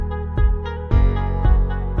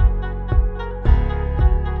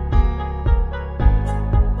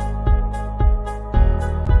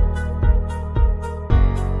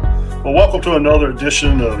Well, welcome to another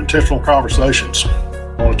edition of Intentional Conversations.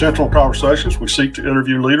 On Intentional Conversations, we seek to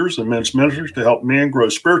interview leaders in men's ministries to help men grow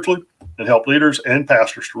spiritually and help leaders and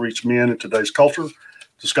pastors to reach men in today's culture,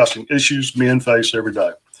 discussing issues men face every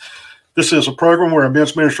day. This is a program where a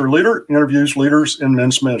men's ministry leader interviews leaders in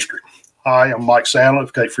men's ministry. Hi, I'm Mike Sandlin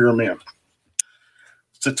of Cape Fear Men.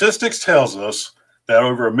 Statistics tells us that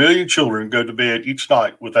over 1 million children go to bed each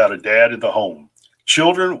night without a dad in the home.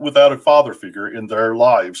 Children without a father figure in their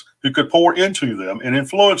lives who could pour into them and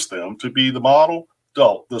influence them to be the model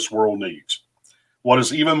adult this world needs. What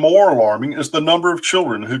is even more alarming is the number of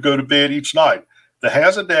children who go to bed each night that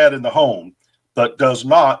has a dad in the home but does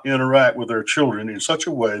not interact with their children in such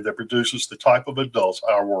a way that produces the type of adults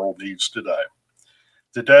our world needs today.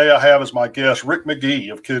 Today, I have as my guest Rick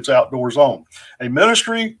MaGee of Kids Outdoor Zone, a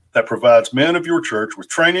ministry that provides men of your church with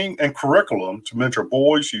training and curriculum to mentor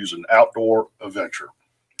boys using outdoor adventure.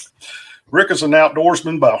 Rick is an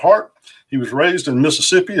outdoorsman by heart. He was raised in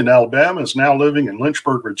Mississippi and Alabama and is now living in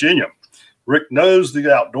Lynchburg, Virginia. Rick knows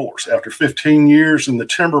the outdoors. After 15 years in the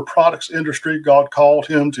timber products industry, God called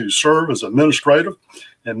him to serve as administrative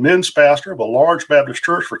and men's pastor of a large Baptist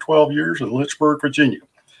church for 12 years in Lynchburg, Virginia.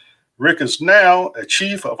 Rick is now a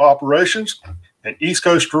chief of operations and East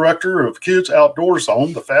Coast director of Kids Outdoor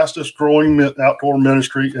Zone, the fastest growing outdoor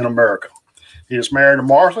ministry in America. He is married to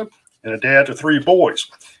Martha and a dad to 3 boys.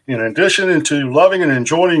 In addition to loving and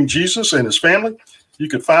enjoying Jesus and his family, you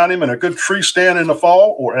could find him in a good tree stand in the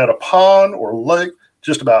fall or at a pond or lake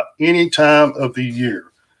just about any time of the year.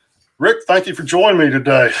 Rick, thank you for joining me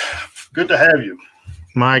today. Good to have you.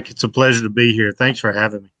 Mike, it's a pleasure to be here. Thanks for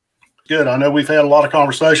having me. Good. I know we've had a lot of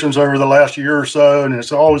conversations over the last year or so, and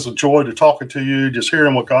it's always a joy to talking to you, just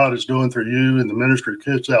hearing what God is doing through you in the ministry of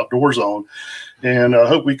Kids Outdoor Zone. And I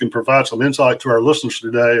hope we can provide some insight to our listeners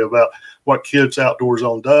today about what Kids Outdoor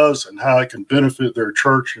Zone does and how it can benefit their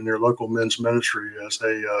church and their local men's ministry as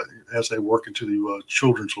they work into the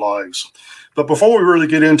children's lives. But before we really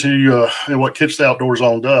get into what Kids Outdoor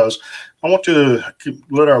Zone does, I want to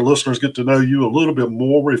let our listeners get to know you a little bit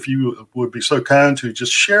more. If you would be so kind to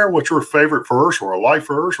just share what your favorite verse or a life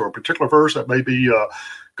verse or a particular verse that may be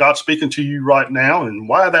God speaking to you right now and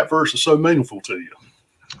why that verse is so meaningful to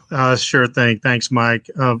you. Sure thing. Thanks, Mike.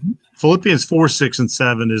 Philippians 4, 6, and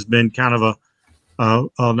 7 has been kind of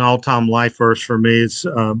an all-time life verse for me. It's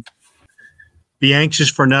be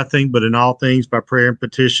anxious for nothing, but in all things by prayer and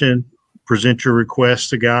petition, present your requests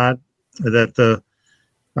to God, that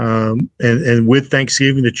and with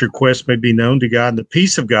thanksgiving that your requests may be known to God, and the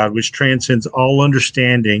peace of God, which transcends all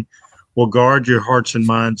understanding, will guard your hearts and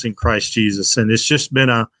minds in Christ Jesus. And it's just been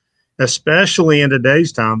especially in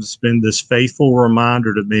today's times, it's been this faithful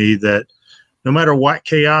reminder to me that no matter what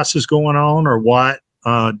chaos is going on or what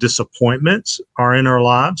disappointments are in our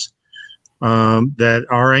lives, that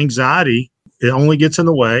our anxiety, it only gets in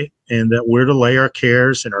the way, and that we're to lay our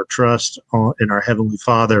cares and our trust in our Heavenly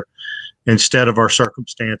Father instead of our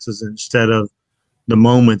circumstances, instead of the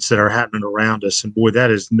moments that are happening around us. And boy,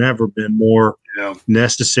 that has never been more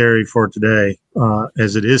necessary for today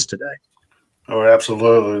as it is today. Oh,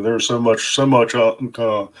 absolutely. There's so much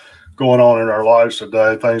going on in our lives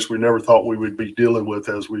today, things we never thought we would be dealing with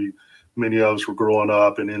as many of us were growing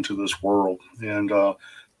up and into this world, and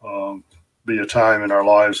be a time in our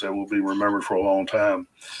lives that will be remembered for a long time.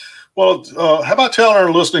 Well, how about telling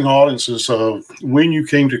our listening audiences when you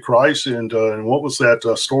came to Christ and what was that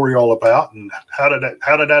story all about, and how did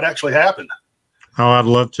that actually happen? Oh, I'd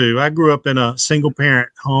love to. I grew up in a single parent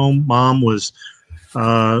home. Mom was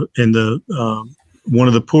in the one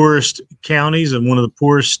of the poorest counties and one of the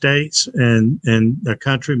poorest states in the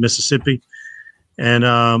country, Mississippi, and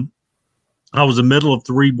I was the middle of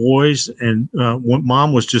 3 boys, and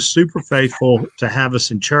Mom was just super faithful to have us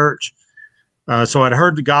in church. So I'd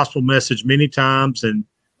heard the gospel message many times, and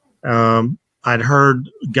I'd heard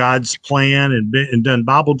God's plan and done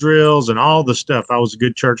Bible drills and all the stuff. I was a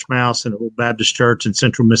good church mouse in a little Baptist church in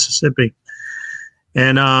central Mississippi.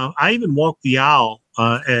 And I even walked the aisle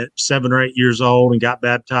at 7 or 8 years old and got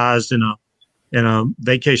baptized in a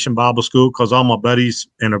vacation Bible school because all my buddies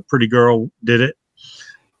and a pretty girl did it.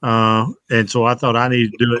 And so I thought I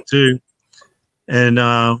needed to do it too. And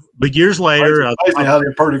but years later, it's amazing how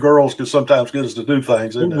the pretty girls can sometimes get us to do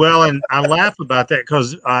things. Isn't it? Well, and I laugh about that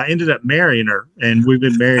because I ended up marrying her, and we've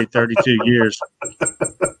been married 32 years.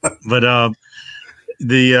 But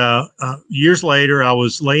the years later, I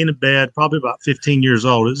was laying in bed, probably about 15 years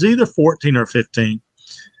old. It was either 14 or 15,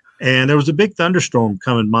 and there was a big thunderstorm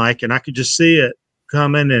coming, Mike, and I could just see it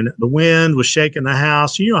coming, and the wind was shaking the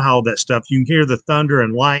house. You know how all that stuff. You can hear the thunder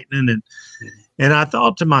and lightning, and I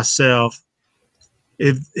thought to myself,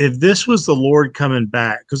 if this was the Lord coming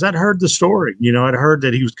back, because I'd heard the story, I'd heard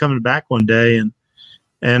that he was coming back one day.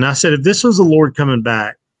 And I said, if this was the Lord coming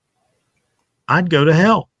back, I'd go to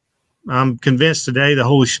hell. I'm convinced today the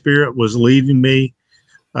Holy Spirit was leading me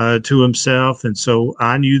to himself. And so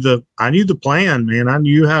I knew the plan, man. I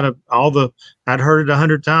knew I'd heard it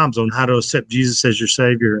 100 times on how to accept Jesus as your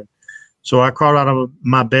Savior. So I crawled out of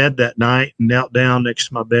my bed that night and knelt down next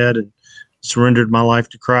to my bed and surrendered my life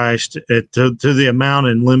to Christ to the amount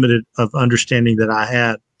and limit of understanding that I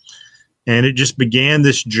had. And it just began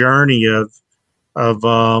this journey of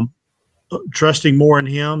trusting more in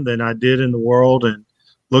him than I did in the world, and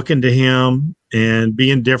looking to him and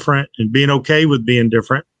being different and being okay with being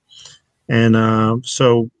different. And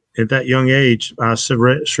so at that young age, I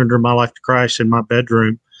surrendered my life to Christ in my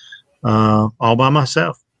bedroom, all by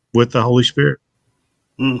myself with the Holy Spirit.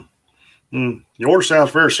 Yours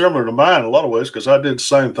sounds very similar to mine in a lot of ways, because I did the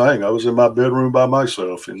same thing. I was in my bedroom by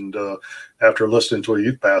myself, and after listening to a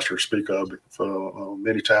youth pastor speak of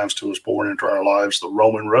many times to us pouring into our lives, the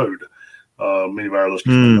Roman road. Many of our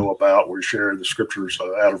listeners may know about. We share the scriptures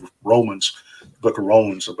out of Romans, the book of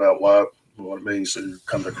Romans, about what it means to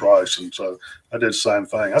come to Christ. And so I did the same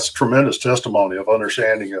thing. That's a tremendous testimony of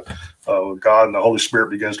understanding of God, and the Holy Spirit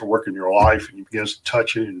begins to work in your life, and he begins to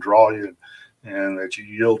touch you and draw you, and that you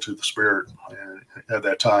yield to the Spirit. And at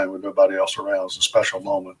that time with nobody else around, it's a special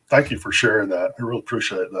moment. Thank you for sharing that. I really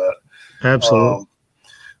appreciate that. Absolutely. Well,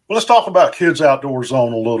 let's talk about Kids Outdoor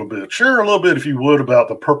Zone a little bit. Share a little bit, if you would, about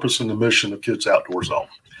the purpose and the mission of Kids Outdoor Zone.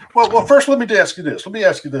 Well, first, let me ask you this.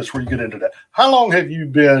 Before you get into that. How long have you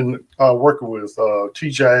been working with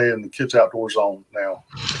TJ and the Kids Outdoor Zone now?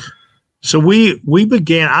 So I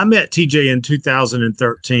met TJ in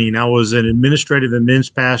 2013. I was an administrative and men's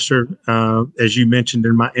pastor, as you mentioned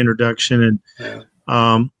in my introduction.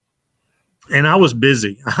 And I was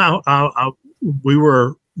busy.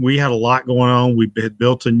 We had a lot going on. We had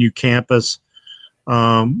built a new campus.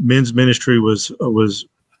 Men's ministry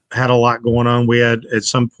had a lot going on. We had at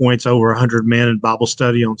some points over 100 men in Bible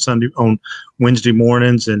study on Wednesday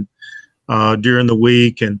mornings and during the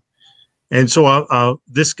week. And so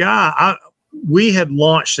this guy, we had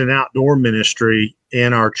launched an outdoor ministry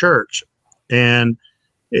in our church, and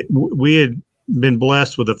we had been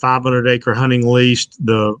blessed with a 500-acre hunting lease,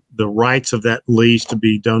 the rights of that lease to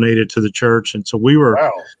be donated to the church. And so we were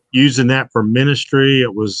using that for ministry.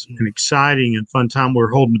 It was an exciting and fun time. We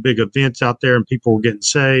were holding big events out there, and people were getting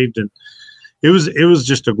saved. And it was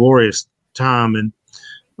just a glorious time. And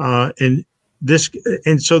so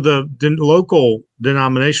the local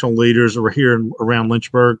denominational leaders that were here around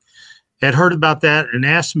Lynchburg had heard about that and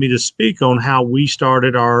asked me to speak on how we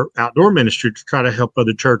started our outdoor ministry to try to help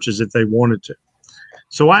other churches if they wanted to.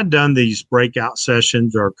 So I'd done these breakout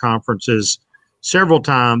sessions or conferences several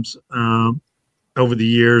times over the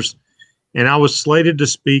years, and I was slated to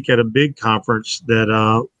speak at a big conference that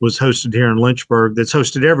was hosted here in Lynchburg that's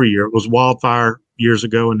hosted every year. It was Wildfire years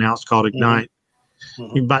ago, and now it's called Ignite.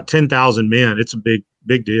 About 10,000 men. It's a big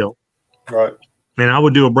deal. Right. And I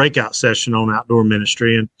would do a breakout session on outdoor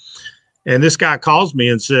ministry. And this guy calls me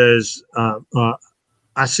and says,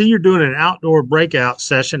 I see you're doing an outdoor breakout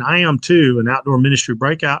session. I am too, an outdoor ministry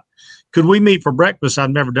breakout. Could we meet for breakfast?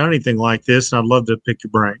 I've never done anything like this, and I'd love to pick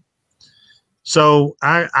your brain. So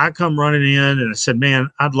I come running in, and I said, man,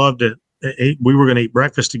 I'd love to. We were going to eat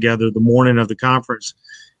breakfast together the morning of the conference.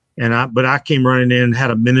 But I came running in and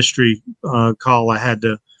had a ministry call I had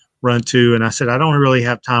to run to. And I said, I don't really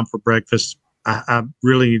have time for breakfast. I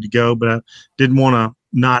really need to go, but I didn't want to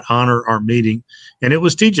not honor our meeting. And it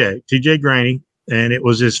was TJ Graney. And it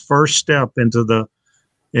was his first step into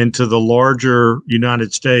the larger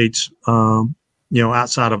United States,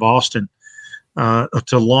 outside of Austin,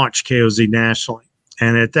 to launch KOZ nationally.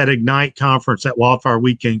 And at that Ignite conference, that Wildfire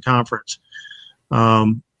Weekend conference,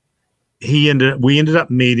 we ended up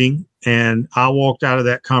meeting, and I walked out of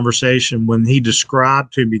that conversation when he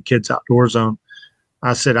described to me Kids Outdoor Zone.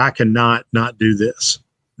 I said, I cannot not do this.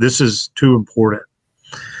 This is too important.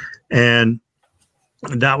 And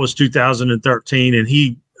that was 2013.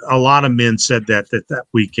 And a lot of men said that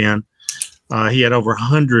weekend. He had over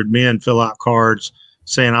 100 men fill out cards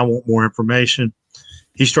saying, I want more information.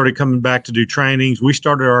 He started coming back to do trainings. We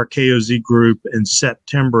started our KOZ group in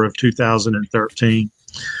September of 2013.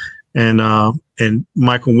 And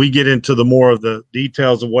Mike, when we get into the more of the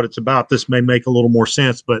details of what it's about, this may make a little more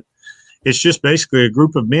sense, but it's just basically a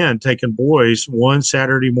group of men taking boys one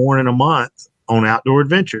Saturday morning a month on outdoor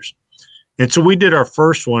adventures. And so we did our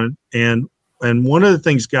first one. And one of the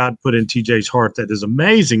things God put in TJ's heart that is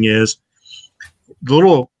amazing is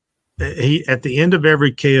at the end of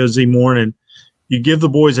every KOZ morning, you give the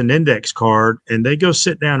boys an index card and they go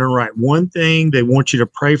sit down and write one thing they want you to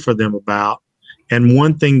pray for them about and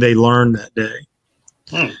one thing they learned that day.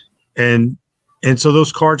 And so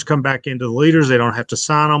those cards come back into the leaders. They don't have to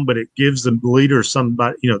sign them, but it gives the leaders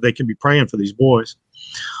somebody, they can be praying for these boys.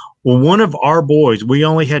 Well, one of our boys, we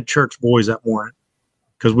only had church boys that morning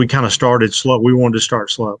because we kind of started slow. We wanted to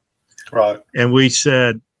start slow. Right. And we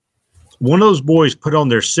said, one of those boys put on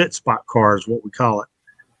their sit spot cards, what we call it.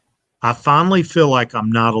 I finally feel like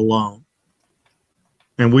I'm not alone.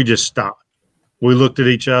 And we just stopped. We looked at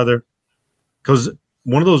each other because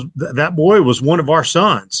one of those, that boy was one of our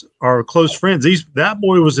sons, our close friends. That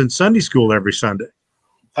boy was in Sunday school every Sunday.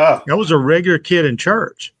 That was a regular kid in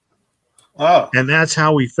church. And that's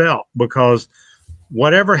how we felt, because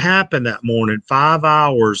whatever happened that morning, 5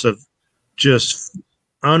 hours of just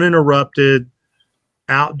uninterrupted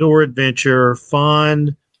outdoor adventure,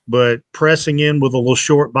 fun, but pressing in with a little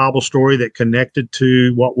short Bible story that connected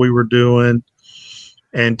to what we were doing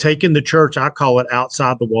and taking the church, I call it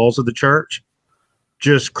outside the walls of the church,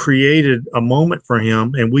 just created a moment for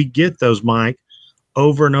him. And we get those, Mike,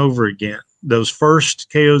 over and over again. Those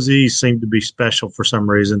first KOZs seem to be special for some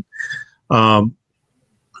reason.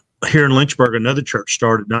 Here in Lynchburg, another church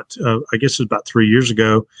started I guess it was about 3 years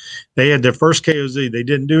ago. They had their first KOZ. They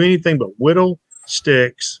didn't do anything but whittle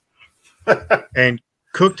sticks and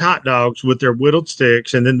cooked hot dogs with their whittled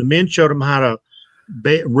sticks. And then the men showed them how to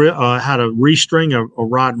restring a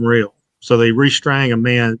rod and reel. So they restrang a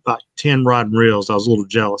man about 10 rod and reels. I was a little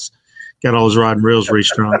jealous. Got all those rod and reels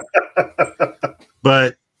restrung.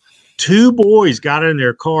 But 2 boys got in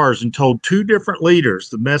their cars and told 2 different leaders.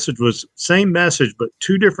 The message was same message, but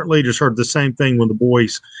 2 different leaders heard the same thing when the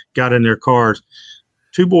boys got in their cars.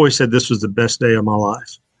 2 boys said this was the best day of my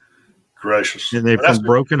life. Gracious. And they're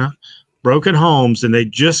from broken homes, and they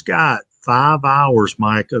just got 5 hours,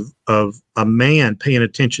 Mike, of a man paying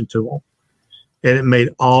attention to them. And it made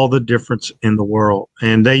all the difference in the world.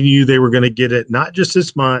 And they knew they were going to get it not just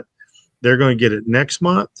this month. They're going to get it next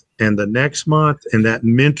month and the next month. And that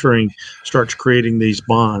mentoring starts creating these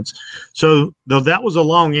bonds. So though that was a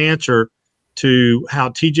long answer to how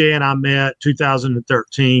TJ and I met,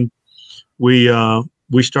 2013, we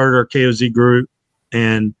started our KOZ group,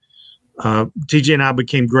 and TJ and I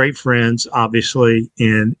became great friends, obviously.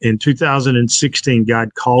 And in 2016,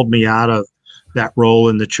 God called me out of that role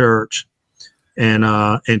in the church and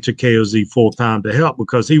to KOZ full time to help,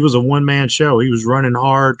 because he was a one-man show. He was running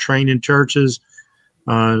hard, training churches,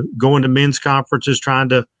 going to men's conferences, trying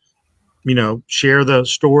to, share the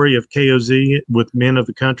story of KOZ with men of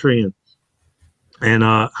the country. And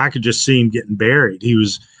I could just see him getting buried.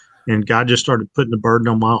 And God just started putting the burden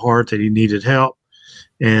on my heart that he needed help.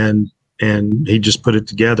 And he just put it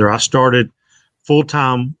together. I started full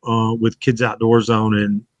time with Kids Outdoor Zone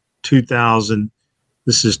in 2000.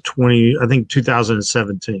 This is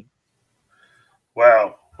 2017.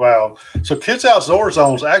 Wow. So Kids Outdoor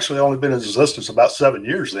Zone's actually only been in existence about 7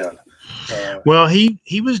 years then. Well,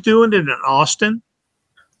 he was doing it in Austin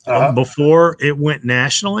before it went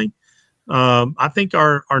nationally. I think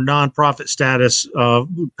our nonprofit status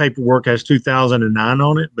paperwork has 2009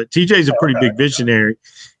 on it, but TJ's a pretty big visionary.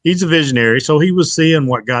 He's a visionary, so he was seeing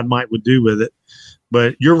what God would do with it.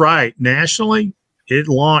 But you're right, nationally, it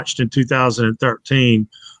launched in 2013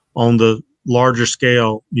 on the larger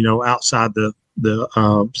scale, outside the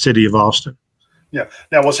city of Austin. Yeah.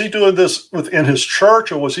 Now, was he doing this within his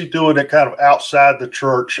church, or was he doing it kind of outside the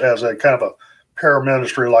church as a kind of a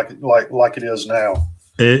paraministry like it is now?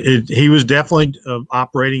 He was definitely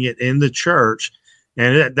operating it in the church,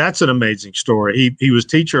 and that's an amazing story. He was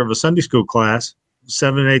teacher of a Sunday school class,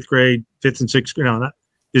 7th and 8th grade, 5th and 6th grade. No, not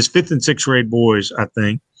his 5th and 6th grade boys, I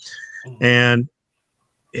think. And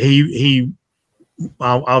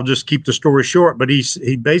I'll just keep the story short, but he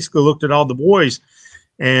basically looked at all the boys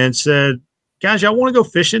and said, "Guys, y'all want to go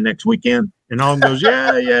fishing next weekend?" And all of them goes,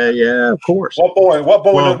 yeah, of course. What boy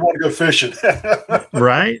doesn't want to go fishing?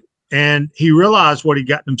 Right. And he realized what he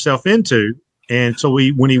got himself into. And so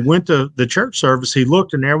when he went to the church service, he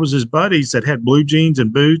looked, and there was his buddies that had blue jeans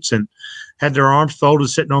and boots and had their arms folded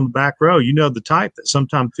sitting on the back row. The type that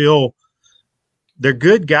sometimes feel they're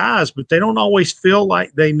good guys, but they don't always feel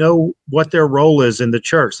like they know what their role is in the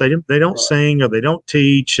church. They don't sing, or they don't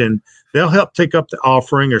teach, and they'll help take up the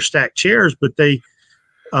offering or stack chairs. But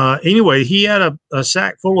anyway, he had a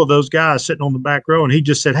sack full of those guys sitting on the back row, and he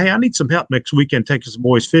just said, "Hey, I need some help next weekend taking some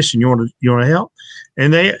boys fishing. You want to help?"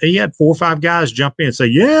 And he had 4 or 5 guys jump in and say,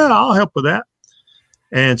 "Yeah, I'll help with that."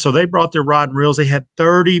 And so they brought their rod and reels. They had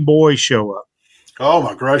 30 boys show up. Oh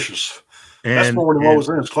my gracious! That's more than what was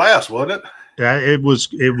in his class, wasn't it? It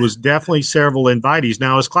was definitely several invitees.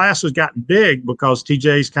 Now his class has gotten big because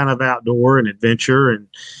TJ's kind of outdoor and adventure, and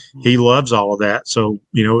he loves all of that. So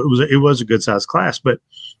it was a good sized class,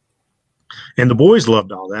 and the boys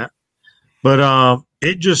loved all that. But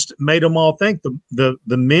it just made them all think the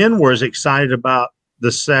men were as excited about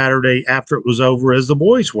the Saturday after it was over as the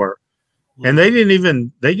boys were. And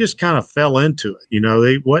they just kind of fell into it.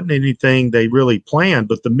 They wasn't anything they really planned,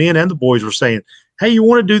 but the men and the boys were saying, "Hey, you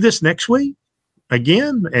want to do this next week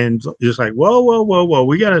again?" And it's like, whoa.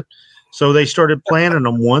 We got to. So they started planning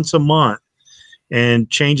them once a month and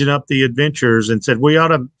changing up the adventures, and said, we ought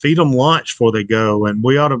to feed them lunch before they go. And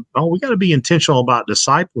we got to be intentional about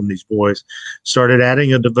discipling these boys. Started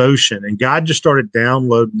adding a devotion, and God just started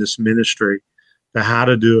downloading this ministry to how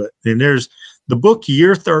to do it. And there's the book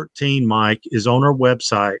Year 13, Mike, is on our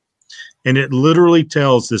website, and it literally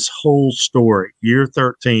tells this whole story. Year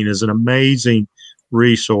 13 is an amazing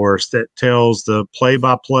resource that tells the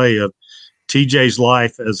play-by-play of TJ's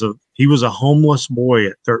life he was a homeless boy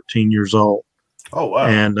at 13 years old. Oh,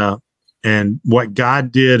 wow. And what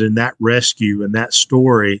God did in that rescue and that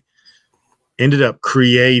story ended up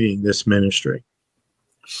creating this ministry.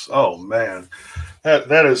 Oh, man.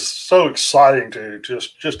 That is so exciting to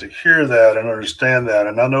just to hear that and understand that.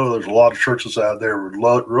 And I know there's a lot of churches out there who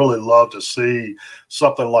would really love to see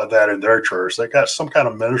something like that in their church. They got some kind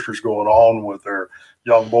of ministries going on with their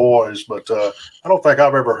young boys, but I don't think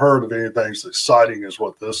I've ever heard of anything as exciting as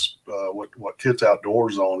what this what Kids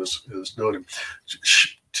Outdoors Zone is doing.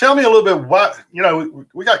 Tell me a little bit what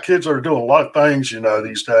we got kids that are doing a lot of things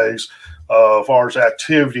these days as far as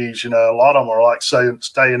activities. A lot of them are like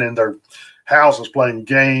staying in their houses playing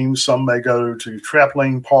games. Some may go to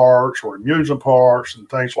trampoline parks or amusement parks and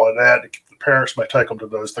things like that. The parents may take them to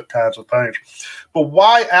those kinds of things. But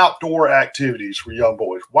why outdoor activities for young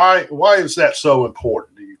boys? Why is that so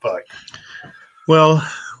important, do you think? Well,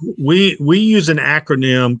 we use an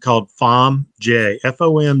acronym called FOMJ,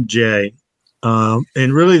 F-O-M-J.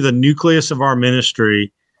 And really the nucleus of our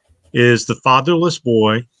ministry is the fatherless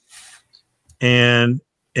boy, and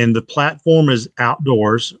the platform is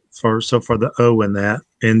outdoors for the O in that.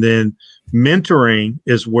 And then mentoring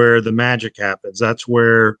is where the magic happens. That's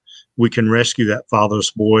where we can rescue that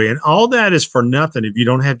fatherless boy. And all that is for nothing if you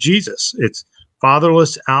don't have Jesus. It's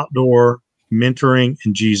fatherless, outdoor, mentoring,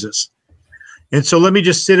 and Jesus. And so let me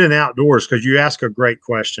just sit in outdoors, because you ask a great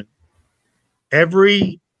question.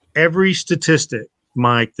 Every statistic,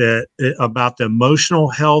 Mike, that about the emotional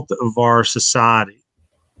health of our society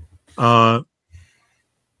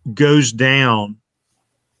goes down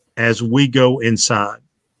as we go inside.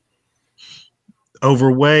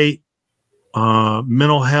 Overweight,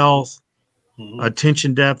 mental health,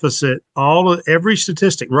 attention deficit, every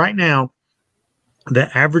statistic. Right now,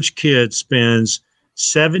 the average kid spends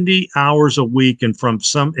 70 hours a week in front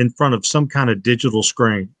of some kind of digital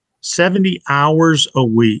screen. 70 hours a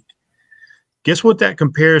week. Guess what that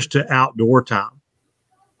compares to outdoor time?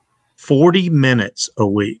 40 minutes a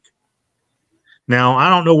week. Now, I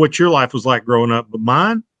don't know what your life was like growing up, but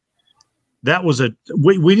mine, that was a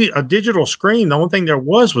digital screen. The only thing there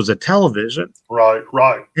was a television.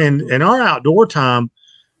 Right. And in our outdoor time,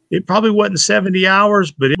 it probably wasn't 70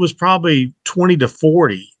 hours, but it was probably 20 to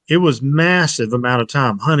 40. It was massive amount of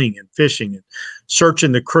time hunting and fishing and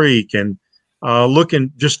searching the creek and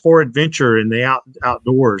looking just for adventure in the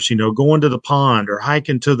outdoors, going to the pond or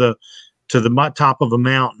hiking to the top of a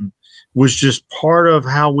mountain was just part of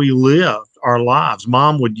how we lived our lives.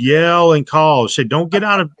 Mom would yell and call, say, don't get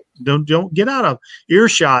out of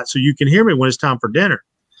earshot so you can hear me when it's time for dinner.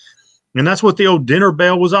 And that's what the old dinner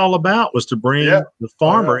bell was all about, was to bring the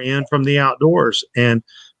farmer in from the outdoors. And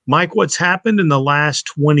Mike, what's happened in the last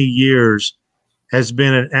 20 years has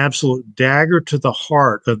been an absolute dagger to the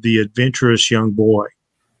heart of the adventurous young boy.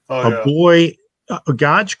 Boy,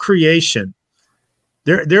 God's creation.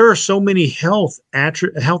 There are so many health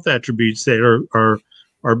attributes that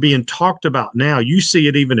are being talked about now. You see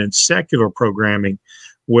it even in secular programming,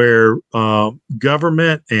 where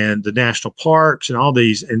government and the national parks and all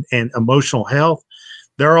these and emotional health,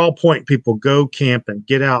 they're all pointing people, go camping,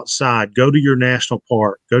 get outside, go to your national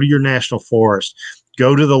park, go to your national forest,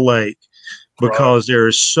 go to the lake, because there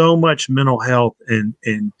is so much mental health and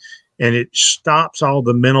it stops all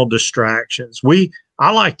the mental distractions.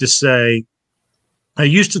 I like to say, I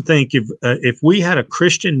used to think if we had a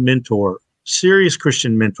Christian mentor, serious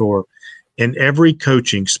Christian mentor in every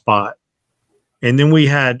coaching spot, and then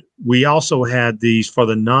we also had these for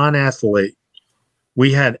the non-athlete,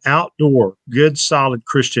 we had outdoor, good, solid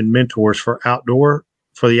Christian mentors for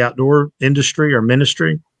the outdoor industry or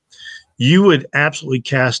ministry, you would absolutely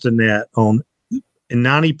cast a net on and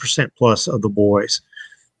 90% plus of the boys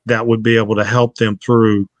that would be able to help them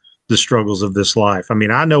through the struggles of this life. I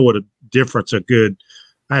mean, I know what a difference I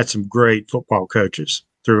had some great football coaches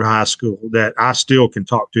through high school that I still can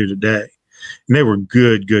talk to today. And they were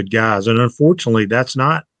good guys. And unfortunately, that's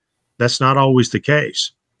not always the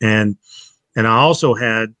case. And I also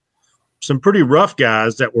had some pretty rough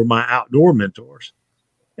guys that were my outdoor mentors.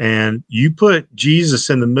 And you put Jesus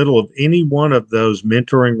in the middle of any one of those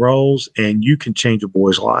mentoring roles, and you can change a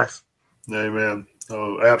boy's life. Amen.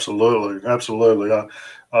 Oh, absolutely, absolutely.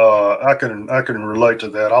 I can relate to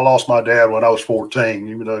that. I lost my dad when I was 14,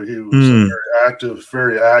 even though he was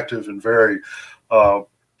very active, and very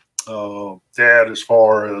dad as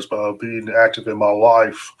far as being active in my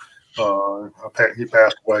life. He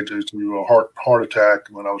passed away due to a heart attack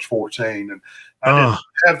when I was 14, and I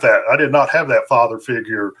did not have that father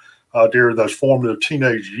figure during those formative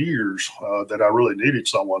teenage years that I really needed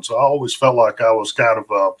someone. So I always felt like I was kind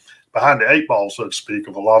of behind the eight ball, so to speak,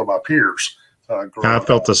 of a lot of my peers. I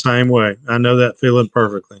felt the same way. I know that feeling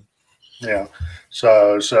perfectly. Yeah.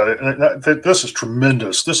 So this is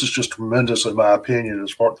tremendous. This is just tremendous, in my opinion,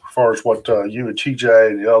 as far as what you and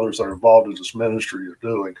TJ and the others that are involved in this ministry are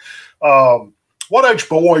doing. What age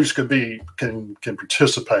boys can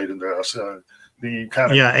participate in this?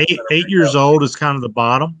 Eight years old is kind of the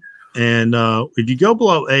bottom. And if you go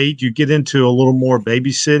below 8, you get into a little more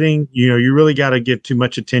babysitting. You really got to give too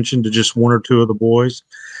much attention to just one or two of the boys.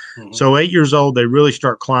 Mm-hmm. So 8 years old, they really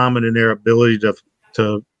start climbing in their ability to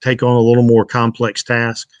take on a little more complex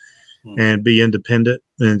task and be independent.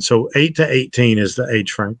 And so 8 to 18 is the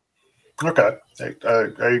age frame. Okay, 8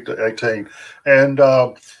 to 18. And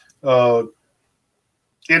I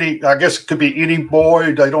guess it could be any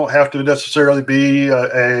boy. They don't have to necessarily be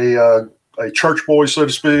a church boy, so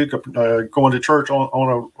to speak, going to church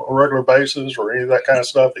on a regular basis or any of that kind of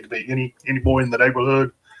stuff. It could be any boy in the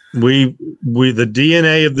neighborhood. The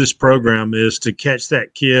DNA of this program is to catch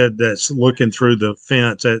that kid that's looking through the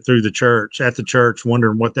fence at the church,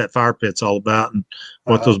 wondering what that fire pit's all about and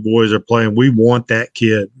what those boys are playing. We want that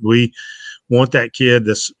kid. We want that kid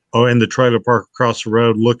that's in the trailer park across the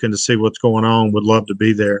road looking to see what's going on, would love to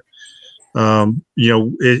be there.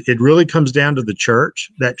 It really comes down to the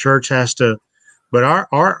church. That church has to, but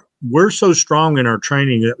we're so strong in our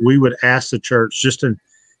training that we would ask the church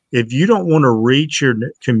if you don't want to reach your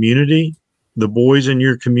community, the boys in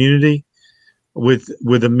your community with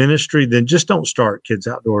a ministry, then just don't start Kids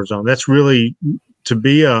Outdoor Zone. That's really to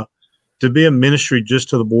be a ministry just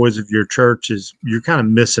to the boys of your church you're kind of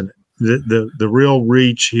missing it. The real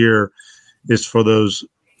reach here is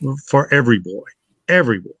for every boy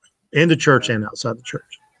in the church and outside the church.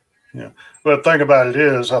 Yeah. But the thing about it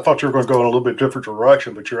is, I thought you were going to go in a little bit different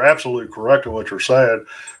direction, but you're absolutely correct in what you're saying.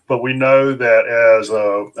 But we know that as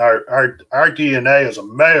our DNA as a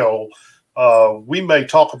male, we may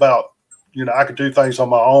talk about, I could do things on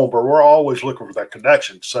my own, but we're always looking for that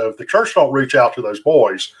connection. So if the church don't reach out to those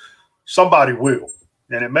boys, somebody will.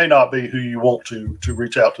 And it may not be who you want to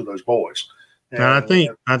reach out to those boys. And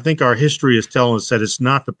I think our history is telling us that it's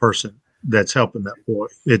not the person that's helping that boy.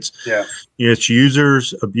 It's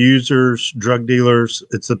users, abusers, drug dealers.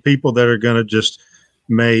 It's the people that are going to just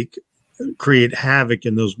create havoc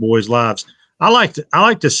in those boys' lives. I like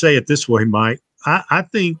to say it this way, Mike. I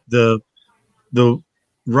think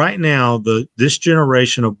right now this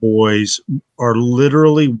generation of boys are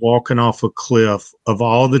literally walking off a cliff of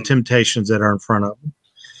all the temptations that are in front of them,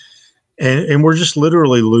 and we're just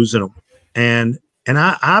literally losing them. And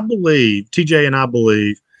I believe, TJ and I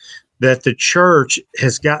believe, that the church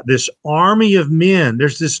has got this army of men.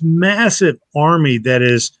 There's this massive army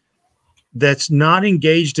that's not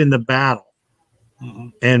engaged in the battle. Mm-hmm.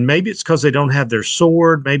 And maybe it's because they don't have their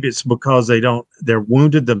sword. Maybe it's because they're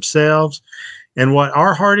wounded themselves. And what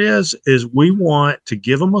our heart is we want to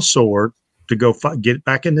give them a sword to go get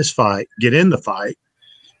back in this fight, get in the fight.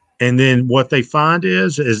 And then what they find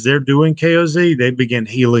is they're doing KOZ, they begin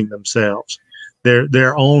healing themselves.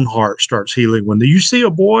 Their own heart starts healing. When you see a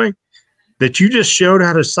boy that you just showed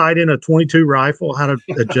how to sight in a .22 rifle, how to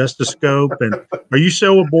adjust the scope, or you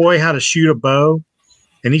show a boy how to shoot a bow,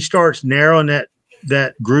 and he starts narrowing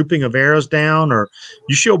that grouping of arrows down, or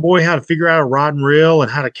you show a boy how to figure out a rod and reel and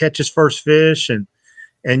how to catch his first fish, and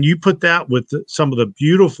you put that with some of the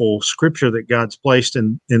beautiful scripture that God's placed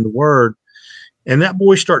in the Word, and that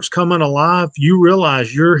boy starts coming alive, you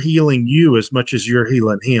realize you're healing you as much as you're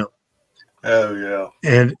healing him. Oh,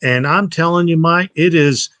 yeah. And I'm telling you, Mike, it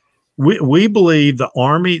is. We believe the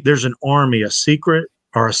army, there's an army, a secret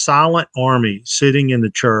or a silent army sitting in the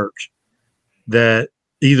church that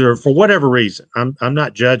either for whatever reason, I'm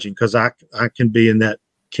not judging because I can be in that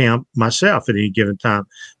camp myself at any given time,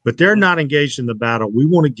 but they're not engaged in the battle. We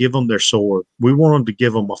want to give them their sword. We want them to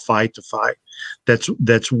give them a fight to fight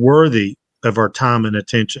that's worthy of our time and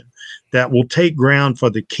attention, that will take ground for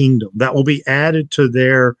the kingdom, that will be added to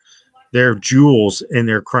their jewels in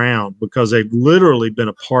their crown, because they've literally been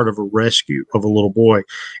a part of a rescue of a little boy.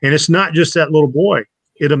 And it's not just that little boy.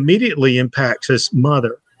 It immediately impacts his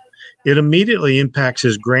mother. It immediately impacts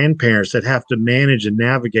his grandparents that have to manage and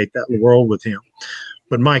navigate that world with him.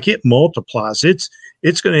 But Mike, it multiplies. It's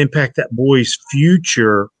going to impact that boy's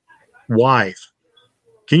future wife.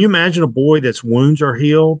 Can you imagine a boy that's wounds are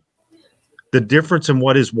healed? The difference in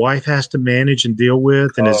what his wife has to manage and deal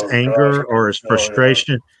with, and his anger or his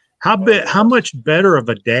frustration. How much better of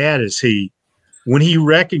a dad is he when he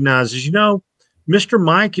recognizes, Mr.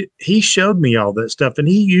 Mike, he showed me all that stuff, and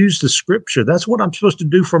he used the scripture. That's what I'm supposed to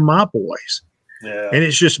do for my boys. Yeah. And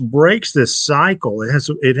it just breaks this cycle. It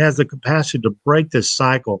has the capacity to break this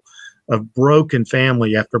cycle of broken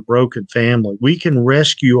family after broken family. We can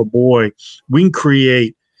rescue a boy. We can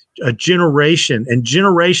create a generation and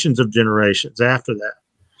generations of generations after that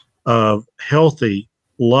of healthy,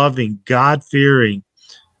 loving, God-fearing,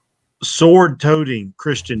 sword-toting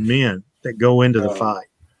Christian men that go into the fight.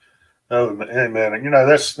 Oh, man,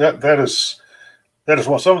 that is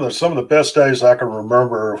some of the best days I can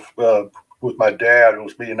remember with my dad. It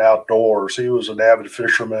was being outdoors. He was an avid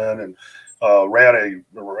fisherman and ran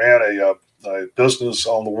a business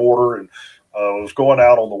on the water, and was going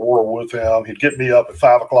out on the water with him. He'd get me up at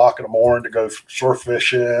 5 o'clock in the morning to go surf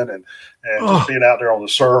fishing and just being out there on the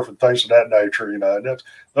surf and things of that nature. And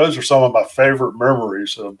those are some of my favorite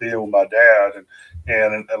memories of being with my dad.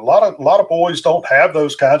 And a lot of boys don't have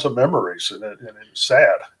those kinds of memories, and it's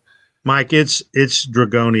sad. Mike, it's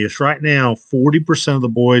draconian right now. 40% of the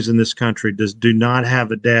boys in this country do not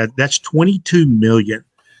have a dad. That's 22 million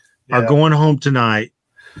are going home tonight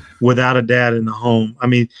without a dad in the home. I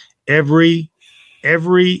mean, everything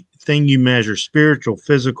you measure, spiritual,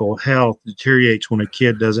 physical health, deteriorates when a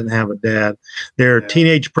kid doesn't have a dad. There are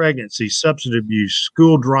teenage pregnancies, substance abuse,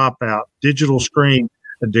 school dropout, digital screen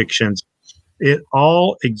addictions. It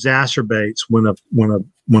all exacerbates when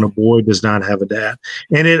a boy does not have a dad,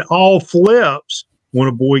 and it all flips when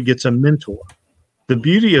a boy gets a mentor. The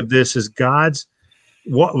beauty of this is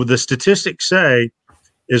what the statistics say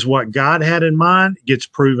is what God had in mind gets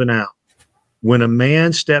proven out. When a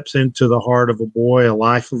man steps into the heart of a boy, a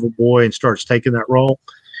life of a boy, and starts taking that role,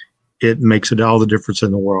 it makes all the difference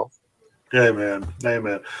in the world. Amen.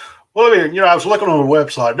 Well, I was looking on the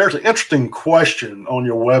website. There's an interesting question on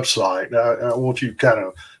your website. I want you to kind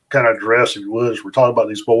of address, if you would, as we're talking about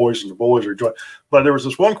these boys, and the boys are enjoying. But there was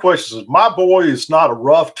this one question that says, my boy is not a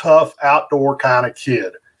rough, tough, outdoor kind of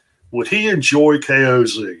kid. Would he enjoy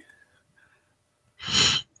KOZ?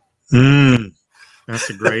 That's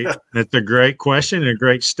a great question and a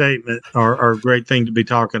great statement, or a great thing to be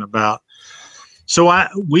talking about. So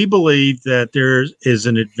we believe that there is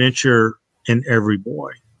an adventure in every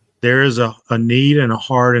boy. There is a need and a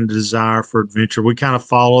heart and a desire for adventure. We kind of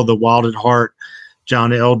follow the Wild at Heart,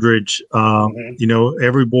 John Eldridge.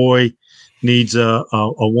 Every boy needs a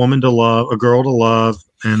woman to love, a girl to love,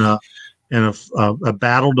 and a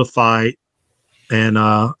battle to fight, and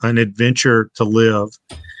an adventure to live.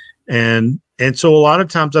 And so a lot of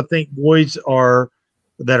times I think boys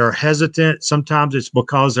that are hesitant, sometimes it's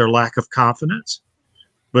because their lack of confidence,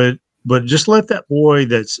 but just let that boy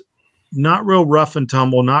that's not real rough and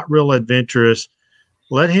tumble, not real adventurous,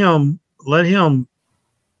 let him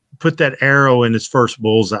put that arrow in his first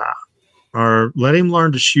bullseye, or let him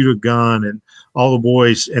learn to shoot a gun, and all the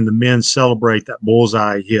boys and the men celebrate that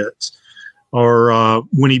bullseye hits, or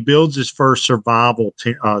when he builds his first survival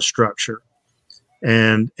structure.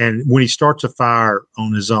 And when he starts a fire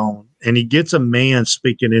on his own, and he gets a man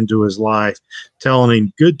speaking into his life, telling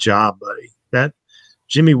him, "Good job, buddy. That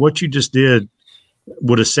Jimmy, what you just did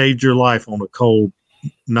would have saved your life on a cold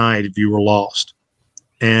night if you were lost."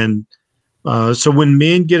 And so when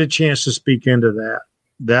men get a chance to speak into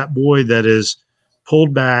that boy that is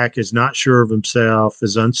pulled back, is not sure of himself,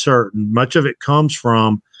 is uncertain, much of it comes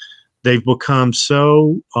from they've become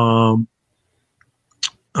so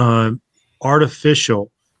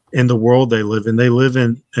artificial in the world they live in. They live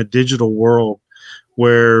in a digital world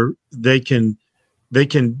where they can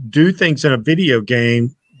do things in a video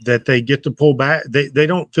game that they get to pull back. They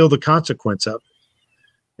don't feel the consequence of it,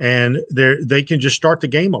 and they can just start the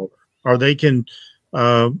game over, or they can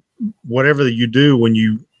whatever you do when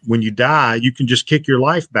you die, you can just kick your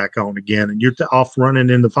life back on again, and you're off running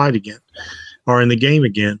in the fight again, or in the game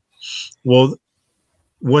again. Well,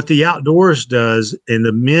 what the outdoors does, and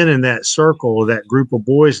the men in that circle, that group of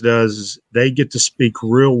boys does, is they get to speak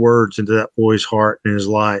real words into that boy's heart and his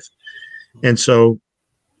life. And so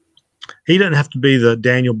he doesn't have to be the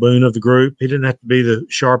Daniel Boone of the group. He doesn't have to be the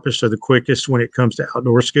sharpest or the quickest when it comes to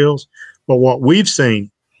outdoor skills. But what we've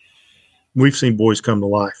seen boys come to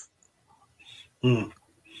life.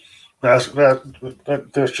 That's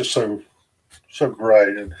just so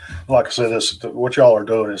great. And like I said, what y'all are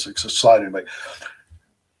doing is exciting to me.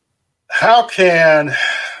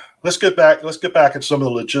 Let's get back at some of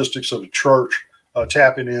the logistics of the church,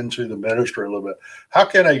 tapping into the ministry a little bit. How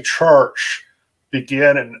can a church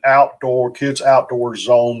begin an kids outdoor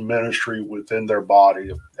zone ministry within their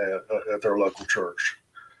body at their local church?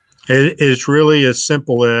 It's really as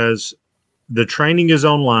simple as the training is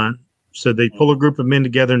online. So they pull a group of men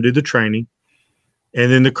together and do the training.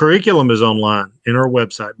 And then the curriculum is online in our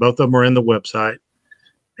website. Both of them are in the website.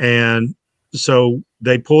 And so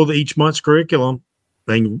they pull each month's curriculum.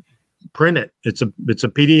 They can print it. It's a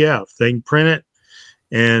PDF. They can print it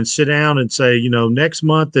and sit down and say, next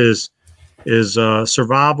month is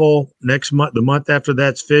survival. Next month, the month after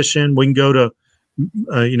that's fishing. We can go to,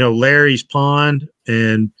 Larry's Pond,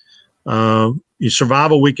 and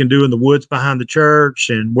survival we can do in the woods behind the church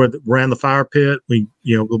and around the fire pit. The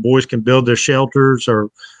boys can build their shelters or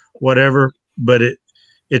whatever. But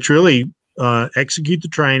it's really execute the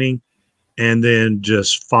training and then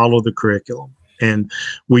just follow the curriculum. And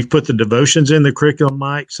we've put the devotions in the curriculum,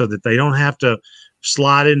 Mike, so that they don't have to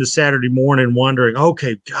slide into Saturday morning wondering,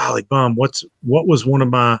 okay, golly bum, what was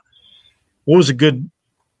a good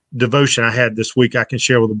devotion I had this week I can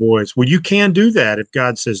share with the boys? Well, you can do that if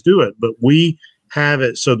God says do it, but we have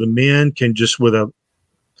it so the men can just with an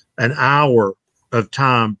hour of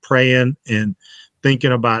time praying and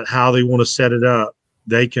thinking about how they want to set it up,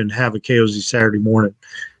 they can have a KOZ Saturday morning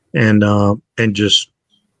and just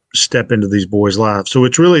step into these boys' lives. So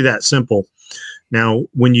it's really that simple. Now,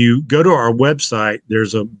 when you go to our website,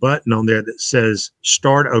 there's a button on there that says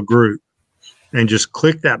start a group, and just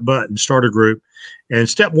click that button, start a group. And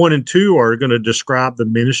step 1 and 2 are going to describe the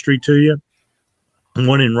ministry to you,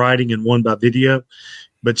 one in writing and one by video.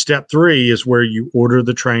 But step 3 is where you order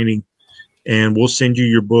the training, and we'll send you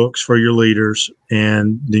your books for your leaders.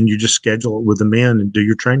 And then you just schedule it with the men and do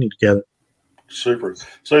your training together. Super.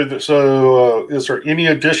 So is there any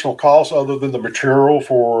additional costs other than the material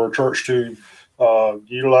for church to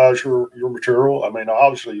utilize your material? I mean,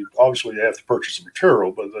 obviously you have to purchase the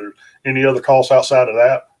material, but are there any other costs outside of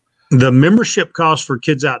that? The membership cost for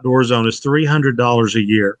Kids Outdoor Zone is $300 a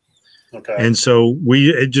year. Okay. And so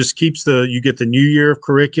it just keeps you get the new year of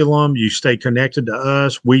curriculum. You stay connected to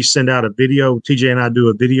us. We send out a video. TJ and I do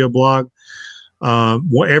a video blog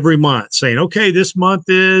every month saying, okay, this month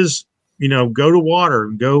is, go to water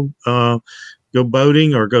and go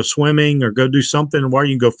boating or go swimming or go do something where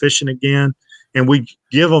you can go fishing again. And we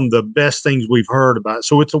give them the best things we've heard about.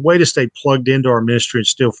 So it's a way to stay plugged into our ministry and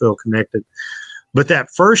still feel connected. But that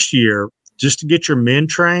first year, just to get your men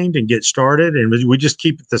trained and get started, and we just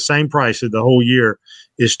keep it the same price of the whole year,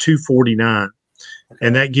 is $249. Okay.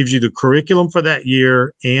 And that gives you the curriculum for that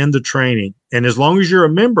year and the training. And as long as you're a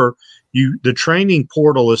member, the training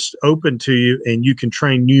portal is open to you, and you can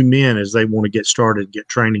train new men as they want to get started, get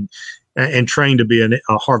training, and train to be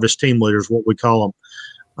a harvest team leader is what we call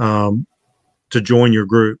them, to join your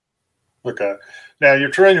group. Okay. Now, your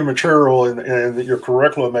training material and your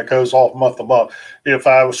curriculum that goes off month to month, if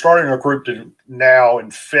I was starting a group now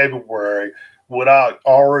in February, would I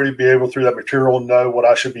already be able, through that material, know what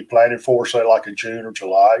I should be planning for, say, like in June or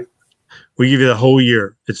July? We give you the whole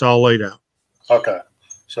year. It's all laid out. Okay.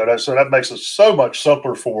 So that makes it so much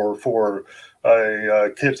simpler for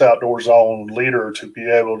a Kids Outdoor Zone leader to be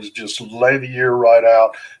able to just lay the year right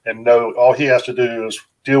out and know all he has to do is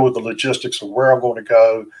deal with the logistics of where I'm going to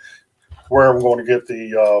go, where I'm going to get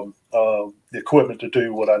the equipment to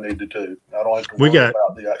do what I need to do. I don't have to worry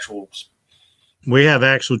about the actual. We have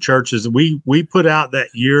actual churches. We put out that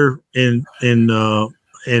year in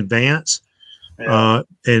advance,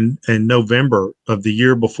 in November of the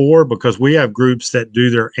year before, because we have groups that do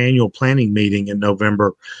their annual planning meeting in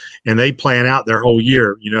November, and they plan out their whole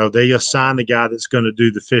year. They assign the guy that's going to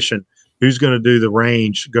do the fishing, who's going to do the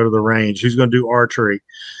range, go to the range, who's going to do archery.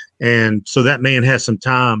 And so that man has some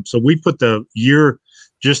time. So we put the year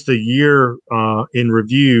in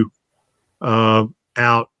review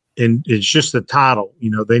out, and it's just the title.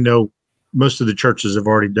 They know most of the churches have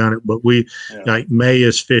already done it, but like May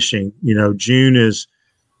is fishing, June is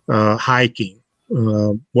hiking,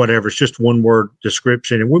 whatever. It's just one word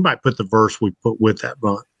description, and we might put the verse we put with that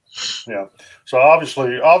month. Yeah. So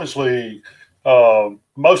obviously,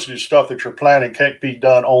 most of the stuff that you're planning can't be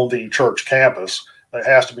done on the church campus. It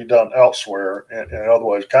has to be done elsewhere, and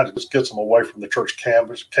otherwise, it kind of just gets them away from the church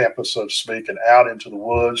campus, so to speak, and out into the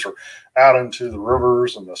woods or out into the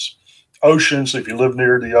rivers and the oceans, if you live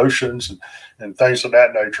near the oceans and things of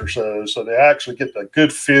that nature. So they actually get the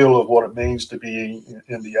good feel of what it means to be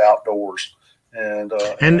in the outdoors.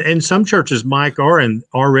 And some churches, Mike, are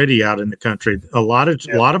already out in the country. A lot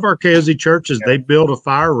of our KOZ churches, they build a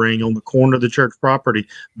fire ring on the corner of the church property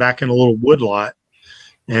back in a little wood lot.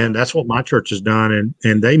 And that's what my church has done.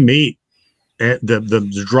 And they meet at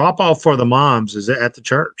the drop off for the moms is at the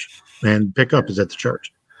church, and pickup is at the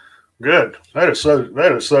church. Good. That is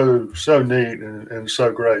so neat and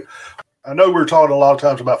so great. I know we're talking a lot of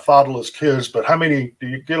times about fatherless kids, but how many do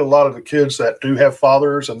you get? A lot of the kids that do have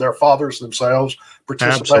fathers and their fathers themselves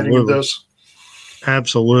participating in this?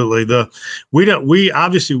 Absolutely. We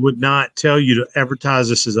obviously would not tell you to advertise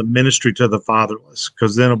this as a ministry to the fatherless,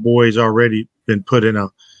 because then a boy's already been put in a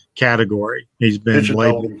category. He's been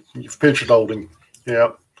labeled. You've pigeonholed him.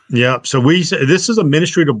 Yeah. Yeah. So we say this is a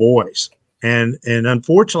ministry to boys. And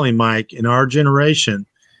unfortunately, Mike, in our generation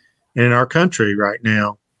and in our country right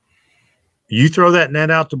now, you throw that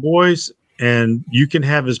net out to boys and you can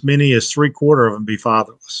have as many as 3/4 of them be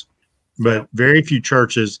fatherless. But very few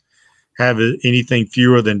churches have anything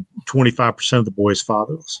fewer than 25% of the boys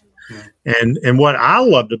fatherless. Yeah. And what I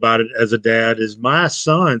loved about it as a dad is my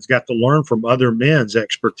sons got to learn from other men's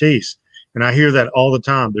expertise. And I hear that all the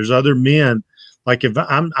time. There's other men, like if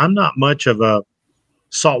I'm not much of a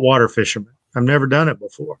saltwater fisherman. I've never done it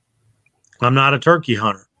before. I'm not a turkey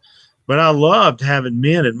hunter, but I loved having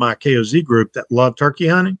men in my KOZ group that loved turkey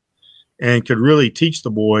hunting and could really teach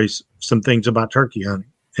the boys some things about turkey hunting.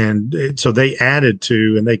 And so they added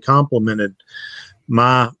to and they complemented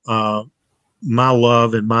my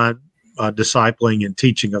love and my discipling and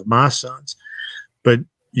teaching of my sons. But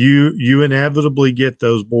you inevitably get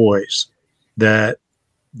those boys that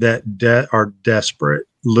are desperate.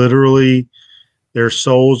 Literally, their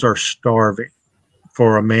souls are starving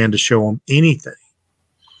for a man to show them anything.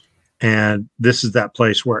 And this is that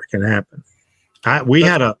place where it can happen. We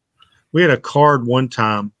had a card one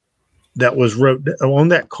time that was wrote on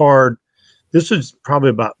that card. This was probably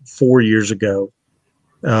about 4 years ago,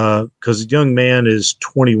 because the young man is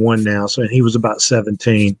 21 now, so he was about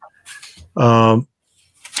 17.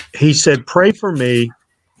 He said, "Pray for me.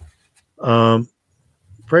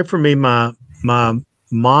 Pray for me. My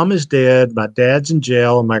mom is dead. My dad's in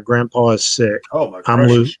jail, and my grandpa is sick. Oh my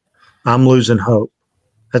gosh. I'm losing hope."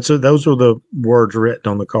 Those were the words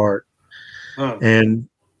written on the card. Huh.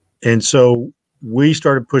 And so we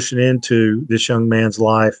started pushing into this young man's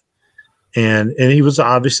life, and he was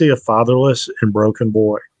obviously a fatherless and broken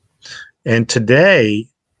boy. And today,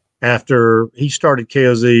 after he started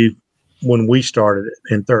KOZ when we started it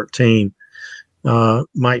in 13,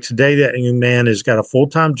 Mike, today that young man has got a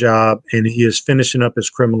full-time job and he is finishing up his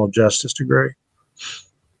criminal justice degree.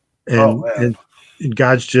 And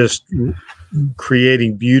God's just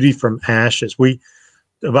creating beauty from ashes.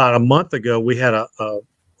 About a month ago, we had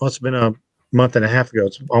it's been a month and a half ago.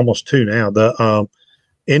 It's almost 2 now. The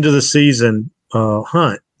end of the season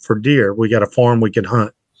hunt for deer. We got a farm we could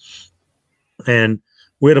hunt. And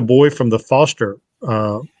we had a boy from the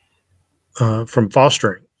from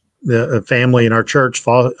fostering. The family in our church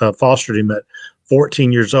fostered him at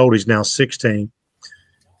 14 years old. He's now 16.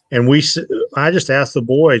 And I just asked the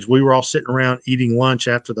boys, we were all sitting around eating lunch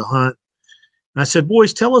after the hunt. And I said,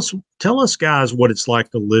 "Boys, tell us guys what it's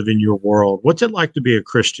like to live in your world. What's it like to be a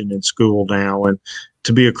Christian in school now and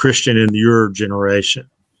to be a Christian in your generation?"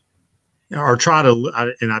 Or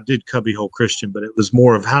and I did cubbyhole Christian, but it was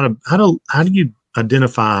more of how do you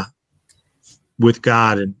identify with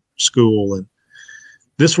God in school. And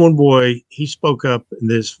this one boy, he spoke up in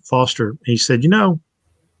this foster. He said,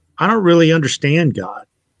 "I don't really understand God.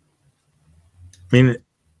 I mean,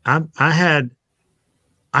 I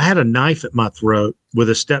had a knife at my throat with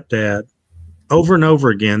a stepdad over and over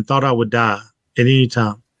again, thought I would die at any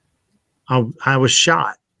time. I was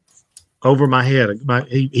shot over my head.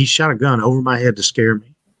 He shot a gun over my head to scare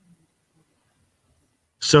me.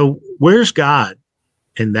 So where's God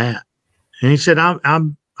in that?" And he said,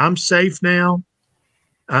 I'm safe now.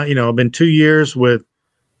 I've been 2 years with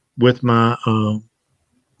my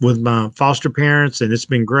foster parents, and it's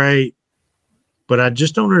been great. But I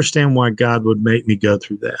just don't understand why God would make me go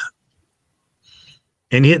through that.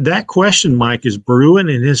 And that question, Mike, is brewing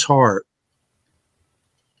in his heart.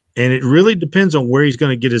 And it really depends on where he's going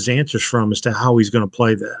to get his answers from as to how he's going to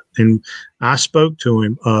play that. And I spoke to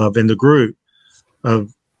him in the group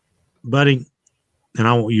of, "Buddy," and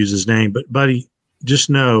I won't use his name, but buddy, just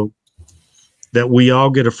know that we all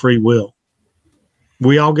get a free will.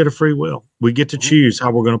 We all get a free will. We get to choose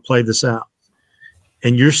how we're going to play this out.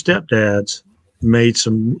 And your stepdads made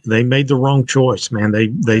the wrong choice, man.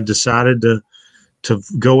 They decided to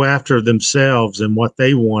go after themselves and what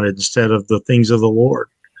they wanted instead of the things of the Lord.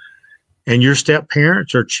 And your step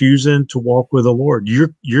parents are choosing to walk with the Lord.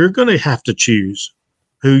 You're going to have to choose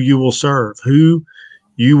who you will serve, whose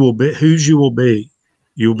you will be.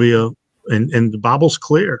 You'll be and the Bible's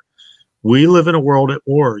clear. We live in a world at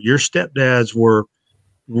war. Your stepdads were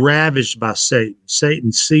ravaged by Satan.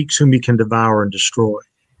 Satan seeks whom he can devour and destroy.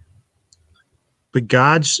 But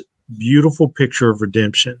God's beautiful picture of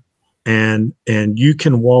redemption, and you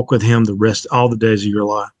can walk with him all the days of your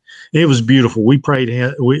life. And it was beautiful. We prayed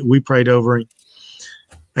over him.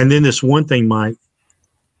 And then this one thing, Mike,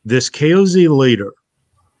 this KOZ leader,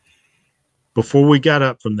 before we got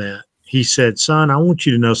up from that, he said, son, I want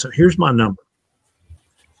you to know something. Here's my number.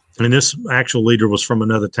 And this actual leader was from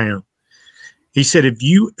another town. He said, if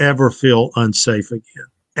you ever feel unsafe again,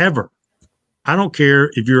 ever, I don't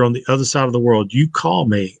care if you're on the other side of the world, you call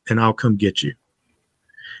me and I'll come get you.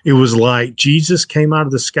 It was like Jesus came out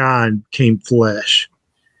of the sky and became flesh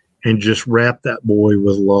and just wrapped that boy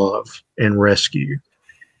with love and rescue.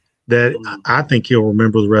 That I think he'll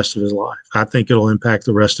remember the rest of his life. I think it'll impact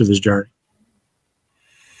the rest of his journey.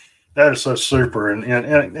 That is so super.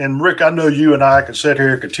 And Rick, I know you and I could sit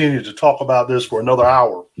here and continue to talk about this for another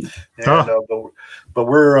hour. But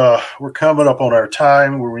we're coming up on our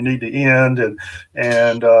time where we need to end.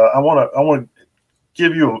 And I want to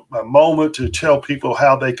give you a moment to tell people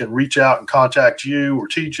how they can reach out and contact you or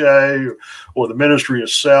TJ or the ministry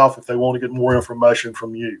itself if they want to get more information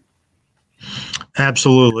from you.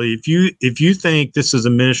 Absolutely. If you think this is a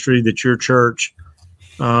ministry that your church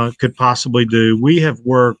could possibly do, we have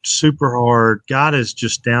worked super hard. God has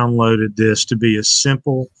just downloaded this to be a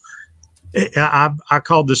simple. I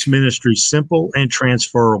call this ministry simple and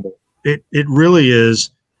transferable. It really is.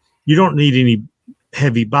 You don't need any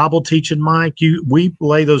heavy Bible teaching, Mike. We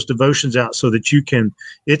lay those devotions out so that you can.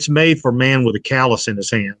 It's made for a man with a callus in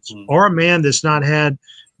his hands, or a man that's not had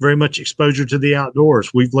very much exposure to the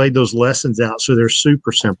outdoors. We've laid those lessons out so they're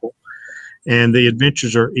super simple, and the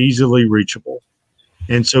adventures are easily reachable.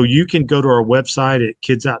 And so you can go to our website at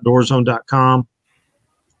kidsoutdoorzone.com,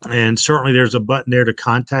 and certainly there's a button there to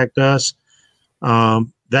contact us.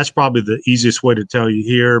 That's probably the easiest way to tell you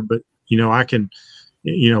here, but I can,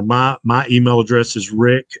 my email address is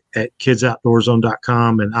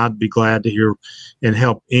rick@kidsoutdoorzone.com, and I'd be glad to hear and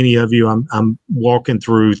help any of you. I'm walking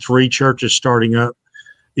through 3 churches starting up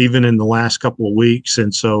even in the last couple of weeks.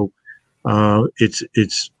 And so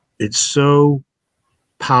it's so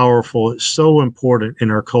powerful. It's so important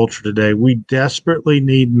in our culture today. We desperately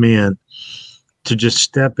need men to just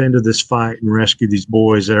step into this fight and rescue these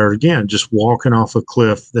boys that are, again, just walking off a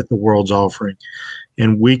cliff that the world's offering,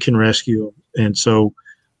 and we can rescue them. And so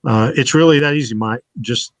it's really that easy, Mike.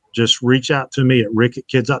 Just reach out to me at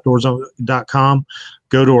rick@kidsoutdoorzone.com.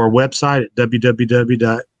 Go to our website at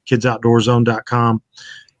www.kidsoutdoorzone.com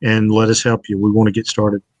and let us help you. We want to get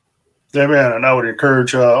started. Amen. And I would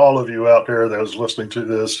encourage all of you out there that was listening to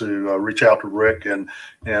this to reach out to Rick, and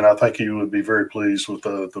I think he would be very pleased with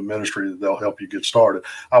the ministry that they'll help you get started.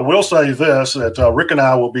 I will say this, that Rick and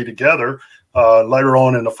I will be together later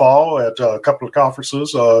on in the fall at a couple of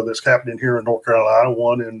conferences that's happening here in North Carolina,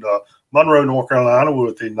 one in Monroe, North Carolina,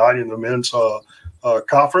 with the Igniting the Men's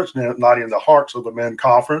Conference, Igniting the Hearts of the Men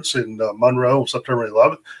Conference in Monroe on September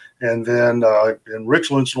 11th. And then in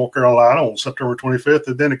Richland, North Carolina on September 25th,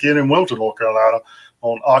 and then again in Wilmington, North Carolina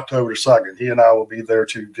on October 2nd. He and I will be there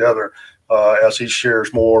together as he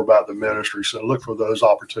shares more about the ministry. So look for those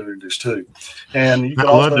opportunities too. And you can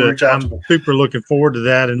also reach out to me. I'm super looking forward to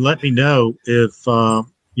that. And let me know if when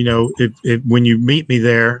you meet me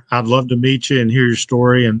there. I'd love to meet you and hear your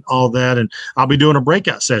story and all that. And I'll be doing a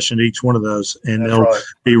breakout session at each one of those, and they'll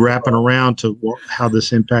be wrapping around to how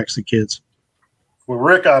this impacts the kids. Well,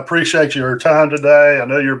 Rick, I appreciate your time today. I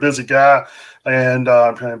know you're a busy guy, and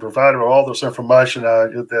provided all this information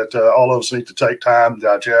that all of us need to take time to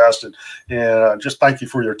digest. And just thank you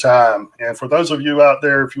for your time. And for those of you out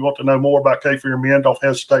there, if you want to know more about K for Your Men, don't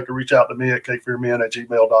hesitate to reach out to me at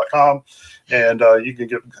kforyourmen@gmail.com, and you can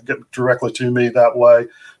get directly to me that way.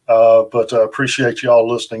 But appreciate you all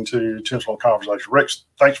listening to Intentional Conversation. Rick,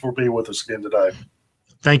 thanks for being with us again today.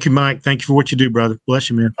 Thank you, Mike. Thank you for what you do, brother. Bless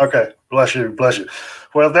you, man. Okay. Bless you. Bless you.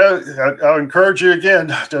 Well, I'll encourage you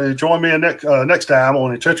again to join me next time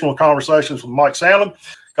on Intentional Conversations with Mike Salmon.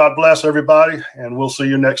 God bless everybody, and we'll see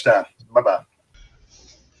you next time. Bye-bye.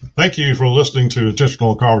 Thank you for listening to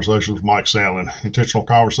Intentional Conversations with Mike Sandlin. Intentional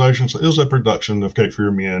Conversations is a production of Cape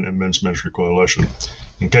Fear Men and Men's Ministry Coalition.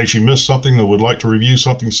 In case you missed something or would like to review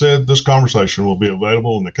something said, this conversation will be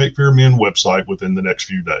available on the Cape Fear Men website within the next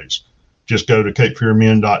few days. Just go to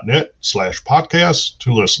capefearmen.net/podcasts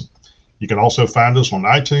to listen. You can also find us on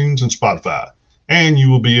iTunes and Spotify, and you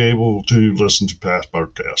will be able to listen to past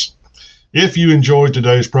podcasts. If you enjoyed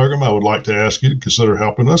today's program, I would like to ask you to consider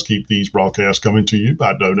helping us keep these broadcasts coming to you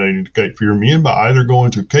by donating to Cape Fear Men by either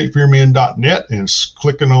going to capefearmen.net and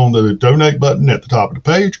clicking on the donate button at the top of the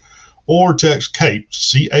page, or text CAPE,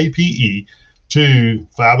 C-A-P-E, to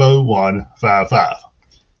 50155.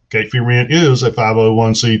 Cape Fear Men is a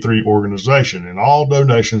 501c3 organization, and all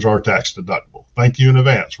donations are tax deductible. Thank you in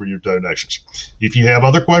advance for your donations. If you have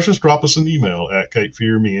other questions, drop us an email at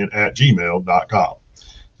capefearmen@gmail.com.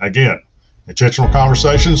 Again, Intentional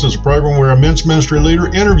Conversations is a program where a men's ministry leader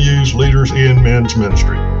interviews leaders in men's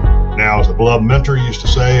ministry. Now, as a beloved mentor used to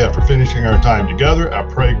say after finishing our time together, I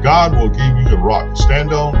pray God will give you a rock to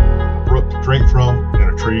stand on, a brook to drink from, and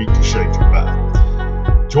a tree to shade you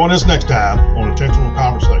by. Join us next time on Intentional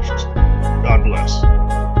Conversations. God bless.